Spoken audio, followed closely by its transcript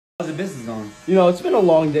How's the business going? You know, it's been a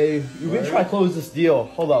long day. We've been trying to close this deal.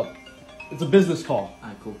 Hold up. It's a business call.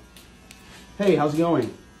 Alright, cool. Hey, how's it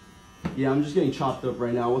going? Yeah, I'm just getting chopped up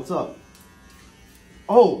right now. What's up?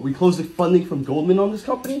 Oh, we closed the funding from Goldman on this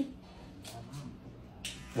company?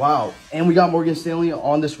 Wow. And we got Morgan Stanley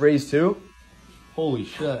on this raise too? Holy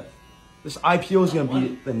shit. This IPO is going to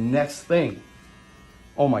be the next thing.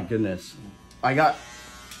 Oh my goodness. Let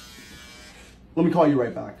me call you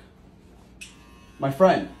right back. My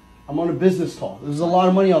friend, I'm on a business call. There's a lot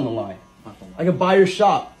of money on the line. I could buy your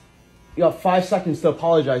shop. You got 5 seconds to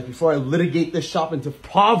apologize before I litigate this shop into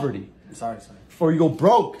poverty. Sorry. Before you go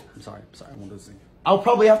broke. I'm sorry. I won't do this thing. I'll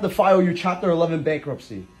probably have to file your Chapter 11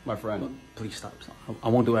 bankruptcy, my friend. Please stop. I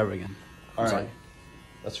won't do it ever again. All right. Sorry.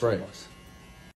 That's right.